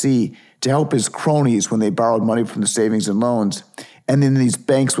FDIC to help his cronies when they borrowed money from the savings and loans, and then these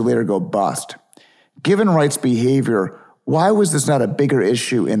banks would later go bust. Given Wright's behavior, why was this not a bigger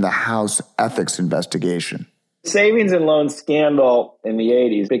issue in the House ethics investigation? Savings and loan scandal in the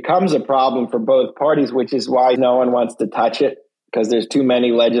 80s becomes a problem for both parties, which is why no one wants to touch it, because there's too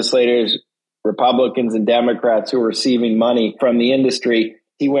many legislators, Republicans and Democrats, who are receiving money from the industry.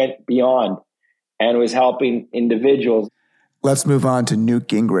 He went beyond and was helping individuals. Let's move on to Newt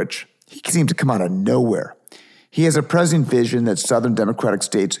Gingrich. He seemed to come out of nowhere. He has a present vision that Southern Democratic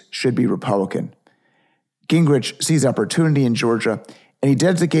states should be Republican. Gingrich sees opportunity in Georgia, and he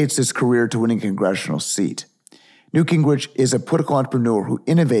dedicates his career to winning a congressional seat. Newt Gingrich is a political entrepreneur who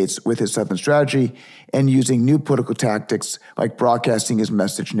innovates with his Southern strategy and using new political tactics like broadcasting his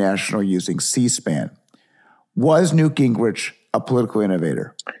message national using C-SPAN. Was Newt Gingrich a political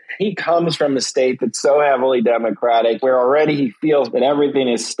innovator? He comes from a state that's so heavily Democratic, where already he feels that everything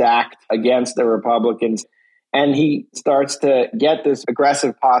is stacked against the Republicans. And he starts to get this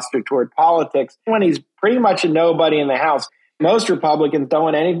aggressive posture toward politics when he's pretty much a nobody in the House. Most Republicans don't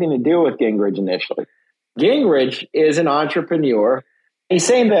want anything to do with Gingrich initially. Gingrich is an entrepreneur. He's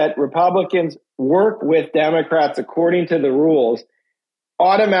saying that Republicans work with Democrats according to the rules,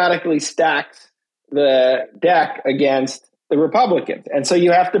 automatically stacks the deck against the Republicans. And so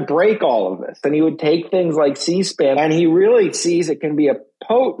you have to break all of this. And he would take things like C-SPAN, and he really sees it can be a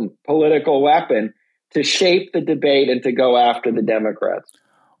potent political weapon to shape the debate and to go after the Democrats.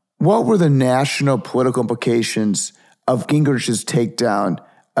 What were the national political implications of Gingrich's takedown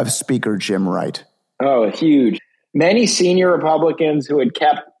of Speaker Jim Wright? Oh, huge. Many senior Republicans who had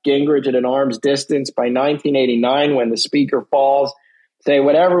kept Gingrich at an arm's distance by 1989 when the speaker falls say,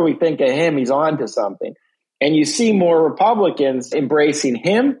 whatever we think of him, he's on to something. And you see more Republicans embracing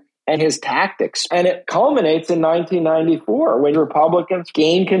him and his tactics. And it culminates in 1994 when Republicans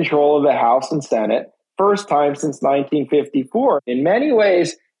gain control of the House and Senate, first time since 1954. In many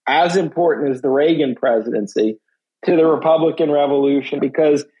ways, as important as the Reagan presidency to the Republican Revolution,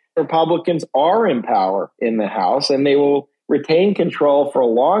 because Republicans are in power in the House and they will retain control for a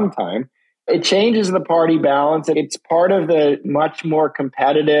long time. It changes the party balance. It's part of the much more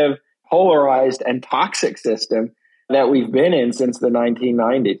competitive, polarized, and toxic system that we've been in since the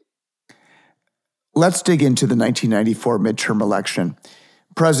 1990s. Let's dig into the 1994 midterm election.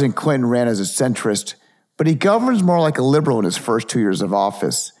 President Clinton ran as a centrist, but he governs more like a liberal in his first 2 years of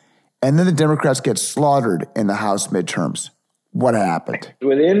office. And then the Democrats get slaughtered in the House midterms. What happened?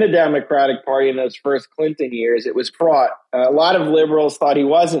 Within the Democratic Party in those first Clinton years, it was fraught. A lot of liberals thought he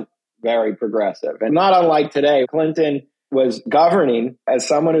wasn't very progressive. And not unlike today, Clinton was governing as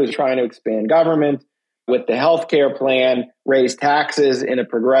someone who was trying to expand government with the healthcare plan, raise taxes in a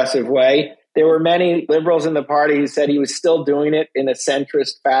progressive way. There were many liberals in the party who said he was still doing it in a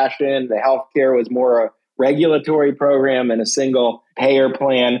centrist fashion. The healthcare was more a regulatory program than a single payer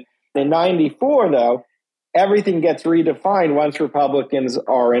plan. In 94, though, everything gets redefined once Republicans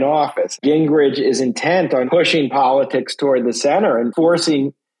are in office. Gingrich is intent on pushing politics toward the center and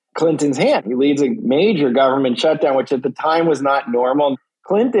forcing Clinton's hand. He leads a major government shutdown, which at the time was not normal.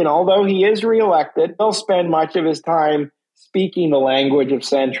 Clinton, although he is reelected, he'll spend much of his time speaking the language of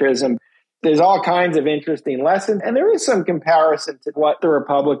centrism. There's all kinds of interesting lessons, and there is some comparison to what the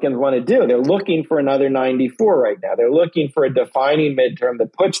Republicans want to do. They're looking for another 94 right now. They're looking for a defining midterm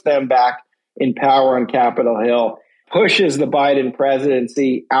that puts them back in power on Capitol Hill, pushes the Biden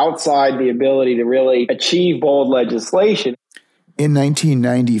presidency outside the ability to really achieve bold legislation. In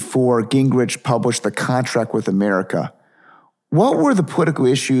 1994, Gingrich published The Contract with America. What were the political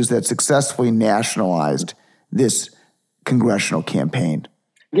issues that successfully nationalized this congressional campaign?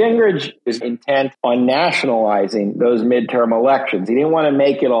 Gingrich is intent on nationalizing those midterm elections. He didn't want to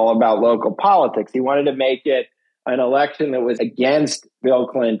make it all about local politics. He wanted to make it an election that was against Bill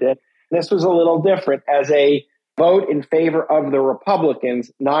Clinton. This was a little different as a vote in favor of the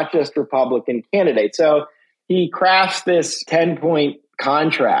Republicans, not just Republican candidates. So he crafts this 10-point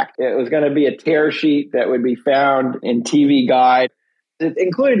contract. It was going to be a tear sheet that would be found in TV Guide. It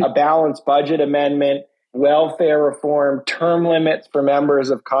included a balanced budget amendment, welfare reform, term limits for members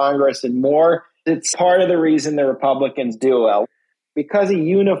of Congress, and more. It's part of the reason the Republicans do well. Because he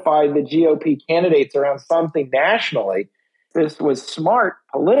unified the GOP candidates around something nationally, this was smart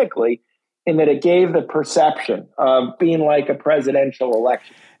politically in that it gave the perception of being like a presidential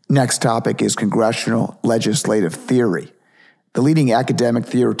election. Next topic is congressional legislative theory. The leading academic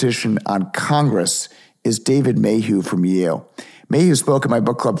theoretician on Congress is David Mayhew from Yale. Mayhew spoke at my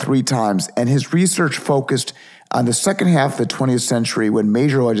book club 3 times, and his research focused on the second half of the 20th century when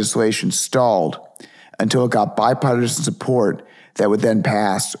major legislation stalled until it got bipartisan support that would then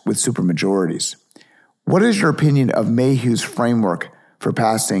pass with supermajorities. What is your opinion of Mayhew's framework for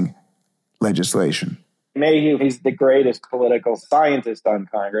passing legislation? Mayhew, he's the greatest political scientist on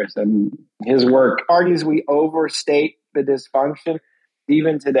Congress, and his work argues we overstate the dysfunction.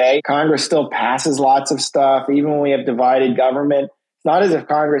 Even today, Congress still passes lots of stuff, even when we have divided government. It's not as if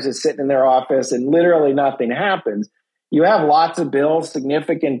Congress is sitting in their office and literally nothing happens. You have lots of bills,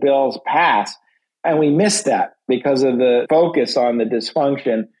 significant bills pass, and we miss that because of the focus on the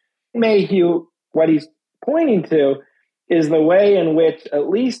dysfunction. Mayhew, what he's pointing to is the way in which, at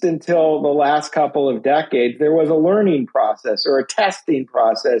least until the last couple of decades, there was a learning process or a testing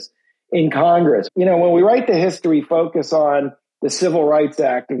process in Congress. You know, when we write the history, focus on the Civil Rights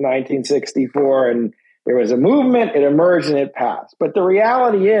Act of 1964, and there was a movement, it emerged, and it passed. But the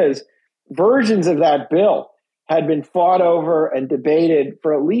reality is, versions of that bill had been fought over and debated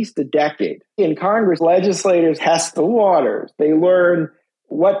for at least a decade. In Congress, legislators test the waters. They learn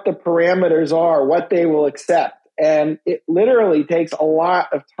what the parameters are, what they will accept. And it literally takes a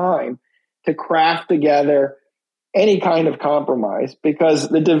lot of time to craft together any kind of compromise because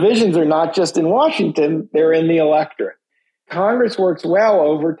the divisions are not just in Washington, they're in the electorate. Congress works well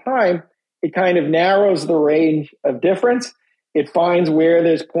over time. It kind of narrows the range of difference. It finds where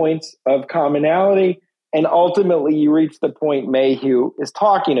there's points of commonality. And ultimately, you reach the point Mayhew is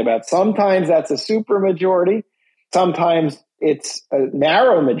talking about. Sometimes that's a supermajority. Sometimes it's a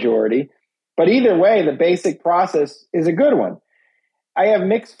narrow majority. But either way, the basic process is a good one. I have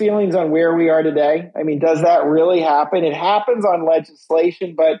mixed feelings on where we are today. I mean, does that really happen? It happens on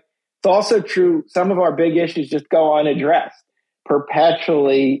legislation, but it's also true some of our big issues just go unaddressed,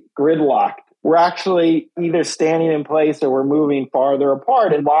 perpetually gridlocked. We're actually either standing in place or we're moving farther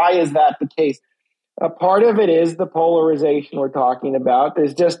apart. And why is that the case? A part of it is the polarization we're talking about.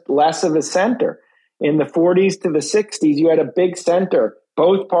 There's just less of a center. In the 40s to the 60s, you had a big center.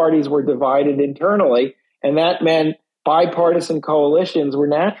 Both parties were divided internally, and that meant bipartisan coalitions were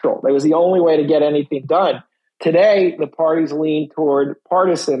natural. It was the only way to get anything done. Today, the parties lean toward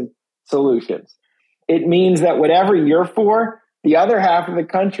partisan solutions. It means that whatever you're for, the other half of the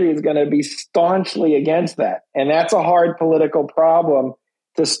country is going to be staunchly against that. And that's a hard political problem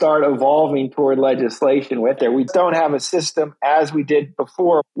to start evolving toward legislation with there. We don't have a system as we did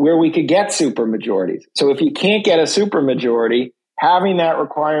before where we could get supermajorities. So if you can't get a supermajority, having that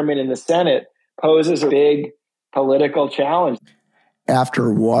requirement in the Senate poses a big political challenge.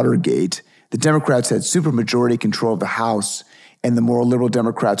 After Watergate, the Democrats had supermajority control of the House, and the more liberal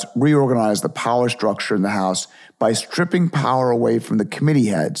Democrats reorganized the power structure in the House by stripping power away from the committee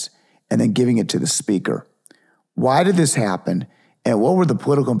heads and then giving it to the Speaker. Why did this happen, and what were the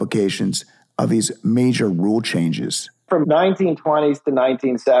political implications of these major rule changes? From 1920s to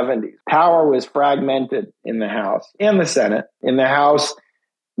 1970s, power was fragmented in the House and the Senate. In the House,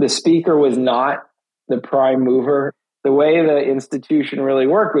 the Speaker was not the prime mover. The way the institution really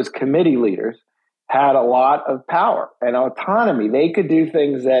worked was committee leaders had a lot of power and autonomy. They could do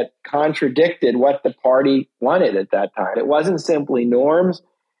things that contradicted what the party wanted at that time. It wasn't simply norms,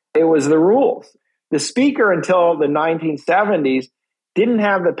 it was the rules. The Speaker, until the 1970s, didn't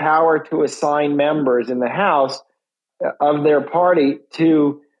have the power to assign members in the House of their party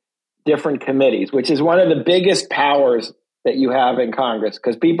to different committees, which is one of the biggest powers that you have in Congress,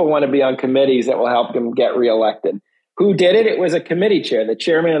 because people want to be on committees that will help them get reelected. Who did it? It was a committee chair. The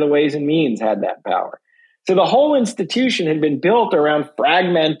chairman of the Ways and Means had that power. So the whole institution had been built around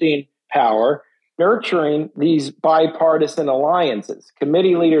fragmenting power, nurturing these bipartisan alliances.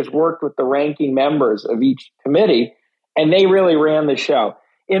 Committee leaders worked with the ranking members of each committee, and they really ran the show.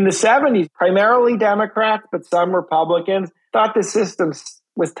 In the 70s, primarily Democrats, but some Republicans thought the system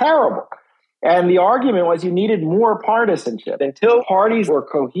was terrible. And the argument was you needed more partisanship. Until parties were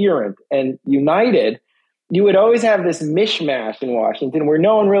coherent and united, you would always have this mishmash in Washington where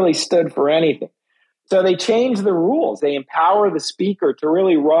no one really stood for anything. So they changed the rules. They empower the Speaker to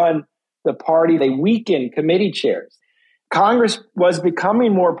really run the party. They weakened committee chairs. Congress was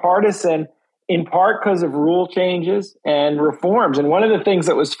becoming more partisan in part because of rule changes and reforms. And one of the things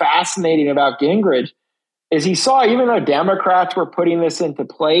that was fascinating about Gingrich is he saw, even though Democrats were putting this into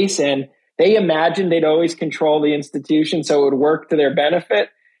place and they imagined they'd always control the institution so it would work to their benefit,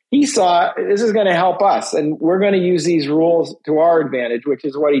 he saw this is going to help us and we're going to use these rules to our advantage, which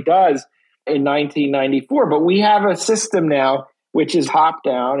is what he does in 1994. But we have a system now which is top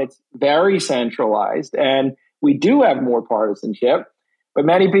down. It's very centralized and we do have more partisanship. But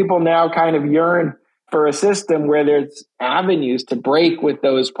many people now kind of yearn for a system where there's avenues to break with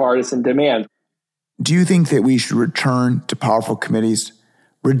those partisan demands. Do you think that we should return to powerful committees,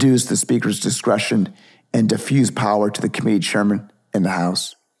 reduce the Speaker's discretion, and diffuse power to the committee chairman in the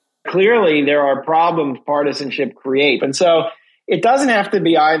House? Clearly, there are problems partisanship creates. And so it doesn't have to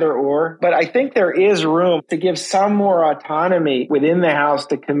be either or, but I think there is room to give some more autonomy within the House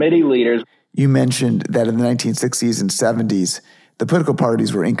to committee leaders. You mentioned that in the 1960s and 70s, the political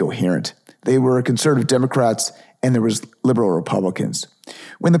parties were incoherent. They were conservative Democrats and there was liberal Republicans.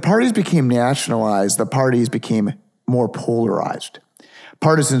 When the parties became nationalized, the parties became more polarized.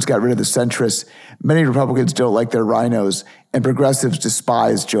 Partisans got rid of the centrists. Many Republicans don't like their rhinos, and progressives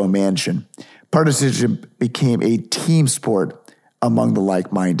despise Joe Manchin. Partisanship became a team sport among the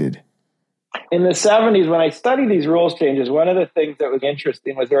like-minded. In the 70s, when I studied these rules changes, one of the things that was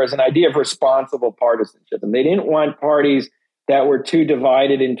interesting was there was an idea of responsible partisanship, and they didn't want parties that were too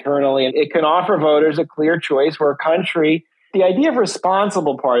divided internally. And it can offer voters a clear choice where a country, the idea of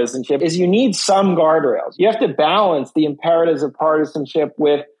responsible partisanship is you need some guardrails. You have to balance the imperatives of partisanship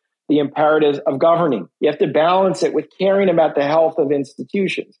with the imperatives of governing. You have to balance it with caring about the health of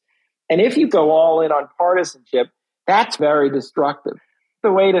institutions. And if you go all in on partisanship, that's very destructive.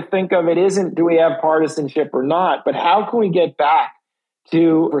 The way to think of it isn't do we have partisanship or not, but how can we get back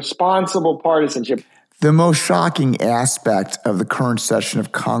to responsible partisanship? The most shocking aspect of the current session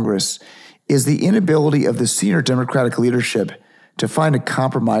of Congress is the inability of the senior Democratic leadership to find a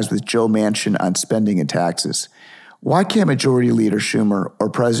compromise with Joe Manchin on spending and taxes. Why can't Majority Leader Schumer or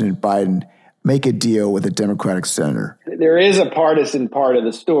President Biden make a deal with a Democratic senator? There is a partisan part of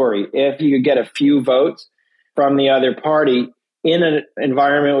the story. If you get a few votes from the other party, in an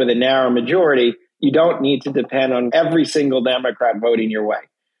environment with a narrow majority, you don't need to depend on every single Democrat voting your way.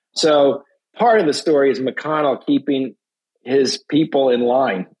 So part of the story is McConnell keeping his people in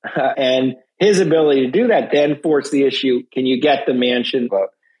line. And his ability to do that then forced the issue, can you get the Manchin vote?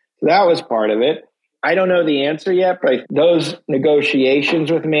 So that was part of it. I don't know the answer yet, but those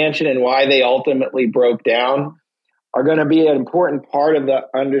negotiations with Manchin and why they ultimately broke down are going to be an important part of the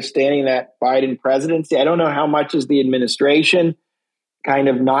understanding that Biden presidency. I don't know how much is the administration kind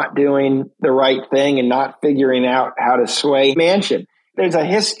of not doing the right thing and not figuring out how to sway Manchin. There's a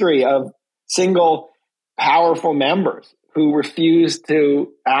history of single powerful members who refuse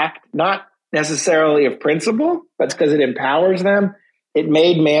to act, not necessarily of principle, but it's because it empowers them. It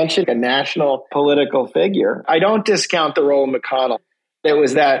made Manchin a national political figure. I don't discount the role of McConnell. There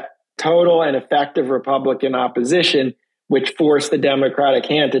was that total and effective Republican opposition, which forced the Democratic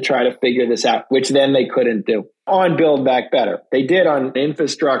hand to try to figure this out, which then they couldn't do. On Build Back Better. They did on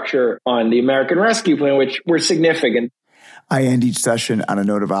infrastructure, on the American Rescue Plan, which were significant. I end each session on a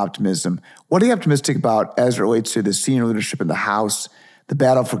note of optimism. What are you optimistic about as it relates to the senior leadership in the House, the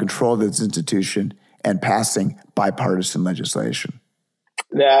battle for control of this institution, and passing bipartisan legislation?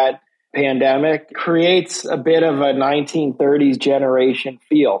 That pandemic creates a bit of a 1930s generation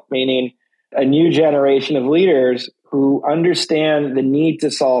feel, meaning a new generation of leaders who understand the need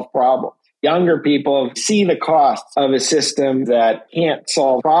to solve problems. Younger people see the costs of a system that can't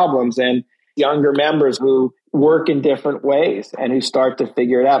solve problems, and younger members who work in different ways and who start to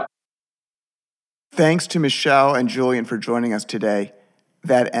figure it out. Thanks to Michelle and Julian for joining us today.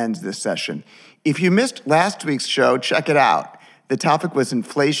 That ends this session. If you missed last week's show, check it out. The topic was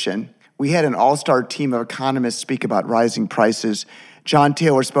inflation. We had an all-star team of economists speak about rising prices. John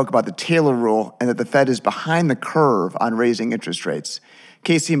Taylor spoke about the Taylor rule and that the Fed is behind the curve on raising interest rates.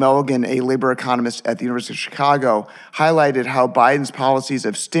 Casey Mulligan, a labor economist at the University of Chicago, highlighted how Biden's policies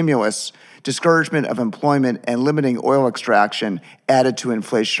of stimulus, discouragement of employment, and limiting oil extraction added to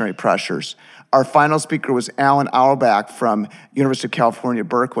inflationary pressures. Our final speaker was Alan Auerbach from University of California,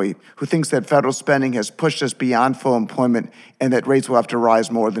 Berkeley, who thinks that federal spending has pushed us beyond full employment and that rates will have to rise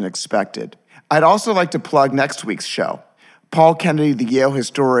more than expected. I'd also like to plug next week's show. Paul Kennedy, the Yale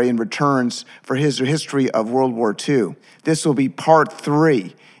historian, returns for his history of World War II. This will be part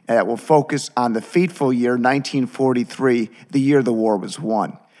 3, and that will focus on the fateful year 1943, the year the war was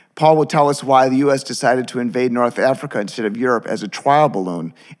won. Paul will tell us why the U.S. decided to invade North Africa instead of Europe as a trial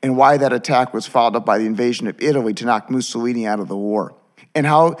balloon, and why that attack was followed up by the invasion of Italy to knock Mussolini out of the war, and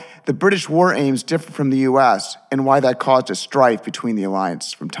how the British war aims differ from the U.S., and why that caused a strife between the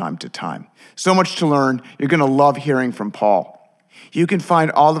alliance from time to time. So much to learn. You're going to love hearing from Paul. You can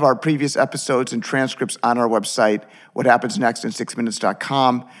find all of our previous episodes and transcripts on our website,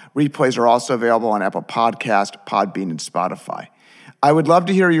 whathappensnextin6minutes.com. Replays are also available on Apple Podcast, Podbean, and Spotify. I would love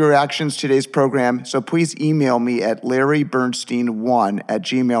to hear your reactions to today's program, so please email me at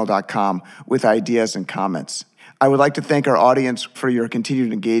larrybernstein1@gmail.com with ideas and comments. I would like to thank our audience for your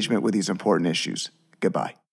continued engagement with these important issues. Goodbye.